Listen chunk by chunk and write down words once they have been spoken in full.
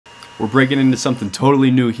We're breaking into something totally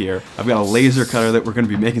new here. I've got a laser cutter that we're going to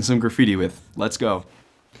be making some graffiti with. Let's go.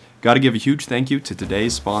 Got to give a huge thank you to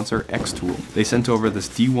today's sponsor, xTool. They sent over this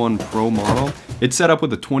D1 Pro model. It's set up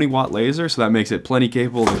with a 20-watt laser, so that makes it plenty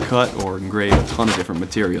capable to cut or engrave a ton of different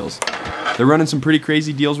materials. They're running some pretty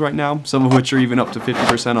crazy deals right now, some of which are even up to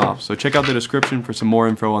 50% off, so check out the description for some more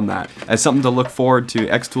info on that. As something to look forward to,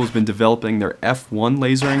 xTool's been developing their F1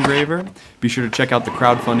 laser engraver. Be sure to check out the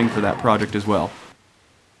crowdfunding for that project as well.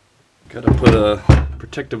 Gotta put a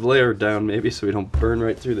protective layer down maybe so we don't burn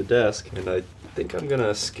right through the desk, and I think I'm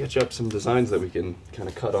gonna sketch up some designs that we can kind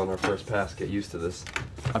of cut on our first pass, get used to this.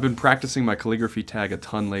 I've been practicing my calligraphy tag a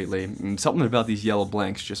ton lately, and something about these yellow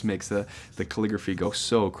blanks just makes the calligraphy go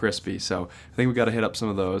so crispy, so I think we gotta hit up some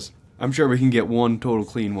of those. I'm sure we can get one total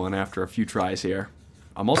clean one after a few tries here.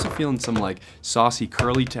 I'm also feeling some like saucy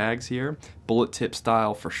curly tags here, bullet tip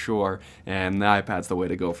style for sure, and the iPad's the way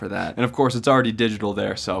to go for that. And of course it's already digital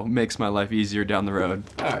there, so it makes my life easier down the road.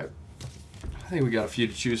 Alright, I think we got a few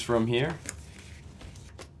to choose from here.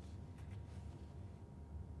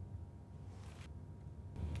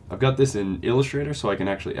 I've got this in Illustrator so I can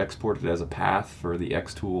actually export it as a path for the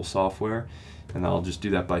xTool software, and I'll just do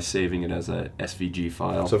that by saving it as a SVG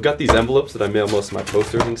file. So I've got these envelopes that I mail most of my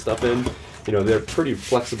posters and stuff in. You know, they're pretty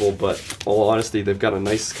flexible, but in all honesty, they've got a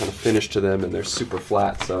nice kind of finish to them and they're super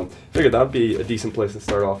flat, so I figured that would be a decent place to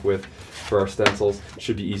start off with for our stencils. It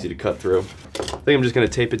should be easy to cut through. I think I'm just going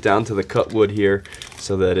to tape it down to the cut wood here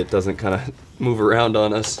so that it doesn't kind of move around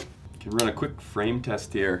on us. Can run a quick frame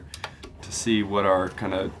test here to see what our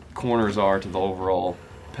kind of corners are to the overall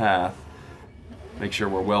path. Make sure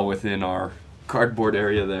we're well within our cardboard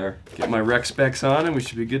area there. Get my rec specs on and we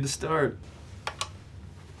should be good to start.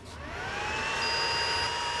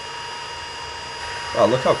 Wow,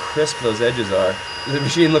 look how crisp those edges are. The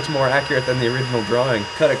machine looks more accurate than the original drawing.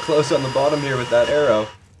 Cut it close on the bottom here with that arrow.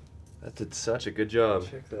 That did such a good job.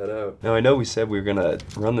 Check that out. Now I know we said we were gonna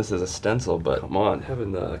run this as a stencil, but come on,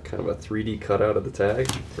 having kind of a 3D cutout of the tag,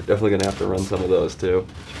 we're definitely gonna have to run some of those too.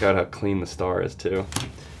 Check out how clean the star is too.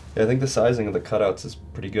 Yeah, I think the sizing of the cutouts is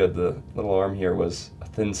pretty good. The little arm here was a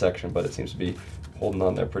thin section, but it seems to be holding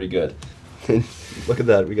on there pretty good. Look at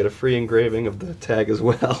that, we got a free engraving of the tag as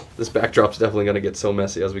well. This backdrop's definitely gonna get so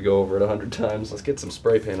messy as we go over it 100 times. Let's get some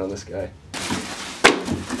spray paint on this guy.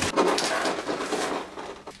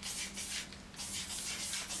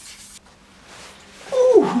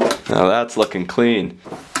 Now that's looking clean.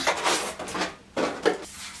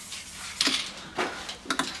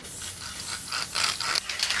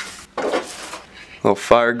 Little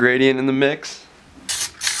fire gradient in the mix.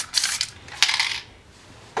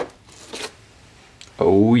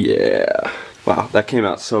 Oh yeah. Wow, that came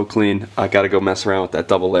out so clean. I gotta go mess around with that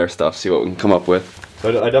double layer stuff, see what we can come up with.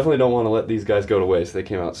 But I definitely don't want to let these guys go to waste. They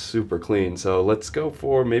came out super clean. So let's go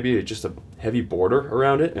for maybe just a heavy border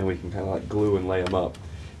around it and we can kind of like glue and lay them up.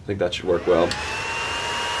 I think that should work well.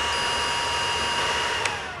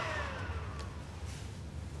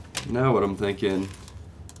 Now what I'm thinking,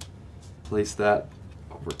 place that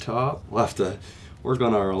over top. We'll have to work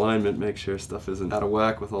on our alignment, make sure stuff isn't out of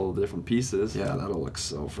whack with all the different pieces. Yeah, that'll look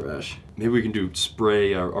so fresh. Maybe we can do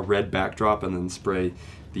spray a red backdrop and then spray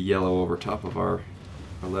the yellow over top of our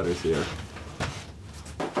letters here.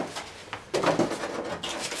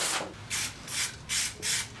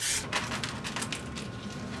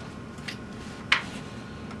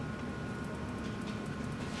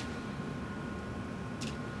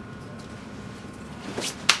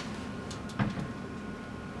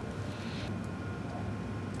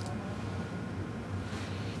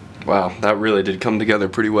 Wow, that really did come together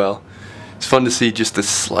pretty well. It's fun to see just the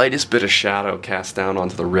slightest bit of shadow cast down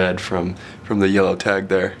onto the red from the yellow tag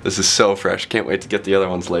there. This is so fresh, can't wait to get the other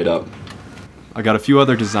ones laid up. I got a few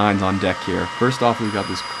other designs on deck here. First off, we've got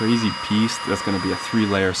this crazy piece that's going to be a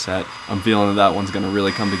 3-layer set. I'm feeling that one's going to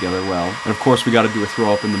really come together well. And of course we got to do a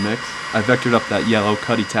throw up in the mix. I vectored up that yellow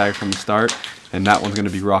cutty tag from the start, and that one's going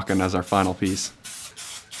to be rocking as our final piece.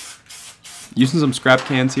 Using some scrap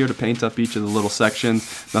cans here to paint up each of the little sections,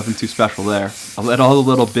 nothing too special there. I let all the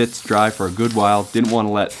little bits dry for a good while, didn't want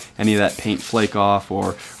to let any of that paint flake off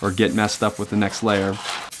or get messed up with the next layer.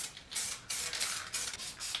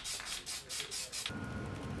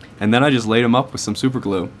 And then I just laid them up with some super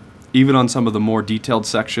glue. Even on some of the more detailed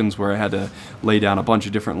sections where I had to lay down a bunch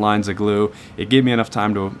of different lines of glue, it gave me enough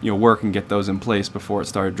time to work and get those in place before it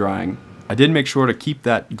started drying. I did make sure to keep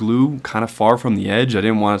that glue kind of far from the edge. I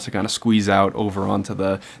didn't want it to kind of squeeze out over onto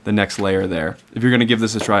the next layer there. If you're going to give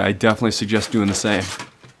this a try, I definitely suggest doing the same.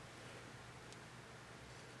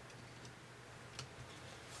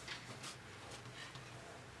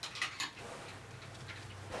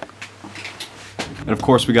 And of Of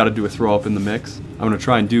course, we got to do a throw up in the mix. I'm going to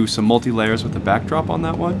try and do some multi-layers with the backdrop on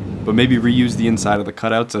that one, but maybe reuse the inside of the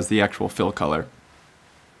cutouts as the actual fill color.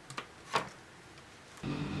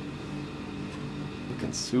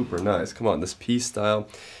 Looking super nice. Come on, this piece style.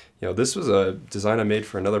 You know, this was a design I made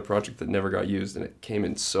for another project that never got used, and it came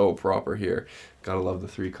in so proper here. Gotta love the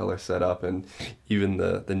 3-color setup, and even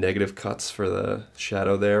the negative cuts for the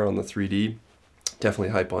shadow there on the 3D. Definitely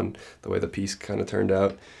hype on the way the piece kind of turned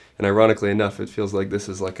out. And ironically enough, it feels like this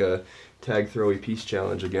is like a tag throwy piece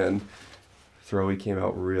challenge again. Throwy came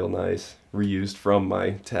out real nice. Reused from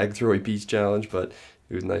my tag throwy piece challenge, but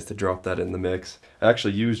it was nice to drop that in the mix. I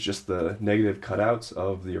actually used just the negative cutouts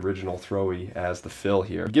of the original throwy as the fill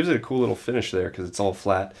here. It gives it a cool little finish there because it's all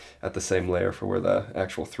flat at the same layer for where the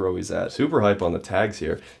actual throwy's at. Super hype on the tags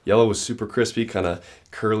here. Yellow was super crispy, kind of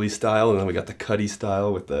curly style, and then we got the cutty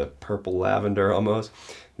style with the purple lavender almost.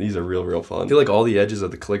 These are real fun. I feel like all the edges of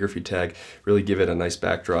the calligraphy tag really give it a nice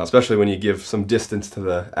backdrop, especially when you give some distance to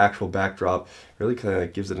the actual backdrop. Really kind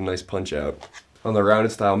of gives it a nice punch out. On the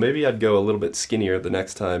rounded style, maybe I'd go a little bit skinnier the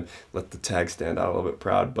next time, let the tag stand out a little bit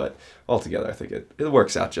proud, but altogether I think it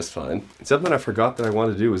works out just fine. And something I forgot that I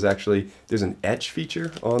wanted to do was actually, there's an etch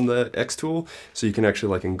feature on the xTool, so you can actually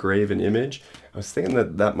like engrave an image. I was thinking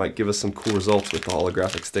that that might give us some cool results with the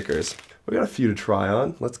holographic stickers. We got a few to try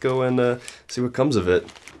on. Let's go and see what comes of it.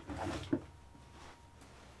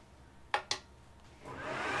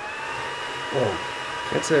 Oh,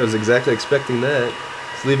 can't say I was exactly expecting that.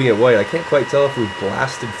 Leaving it white, I can't quite tell if we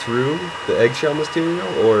blasted through the eggshell material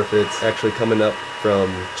or if it's actually coming up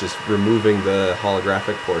from just removing the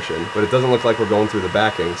holographic portion. But it doesn't look like we're going through the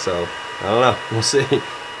backing, so I don't know. We'll see.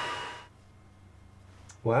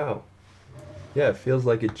 Wow. Yeah, it feels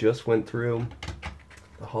like it just went through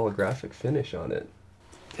the holographic finish on it.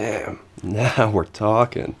 Damn, now we're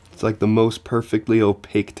talking. It's like the most perfectly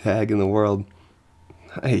opaque tag in the world.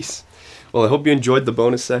 Nice. Well, I hope you enjoyed the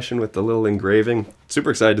bonus session with the little engraving.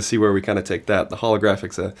 Super excited to see where we kind of take that. The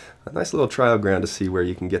holographic's a nice little trial ground to see where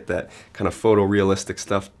you can get that kind of photorealistic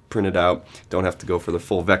stuff printed out. Don't have to go for the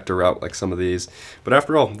full vector route like some of these. But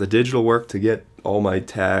after all, the digital work to get all my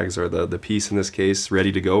tags, or the piece in this case,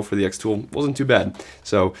 ready to go for the xTool wasn't too bad.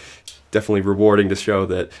 So definitely rewarding to show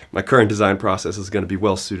that my current design process is going to be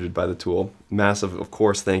well suited by the tool. Massive, of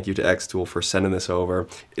course, thank you to xTool for sending this over.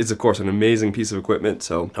 It's, of course, an amazing piece of equipment,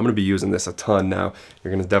 so I'm going to be using this a ton now.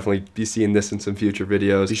 You're going to definitely be seeing this in some future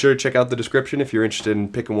videos. Be sure to check out the description if you're interested in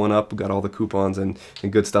picking one up. We've got all the coupons and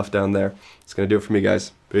good stuff down there. It's going to do it for me,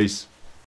 guys. Peace.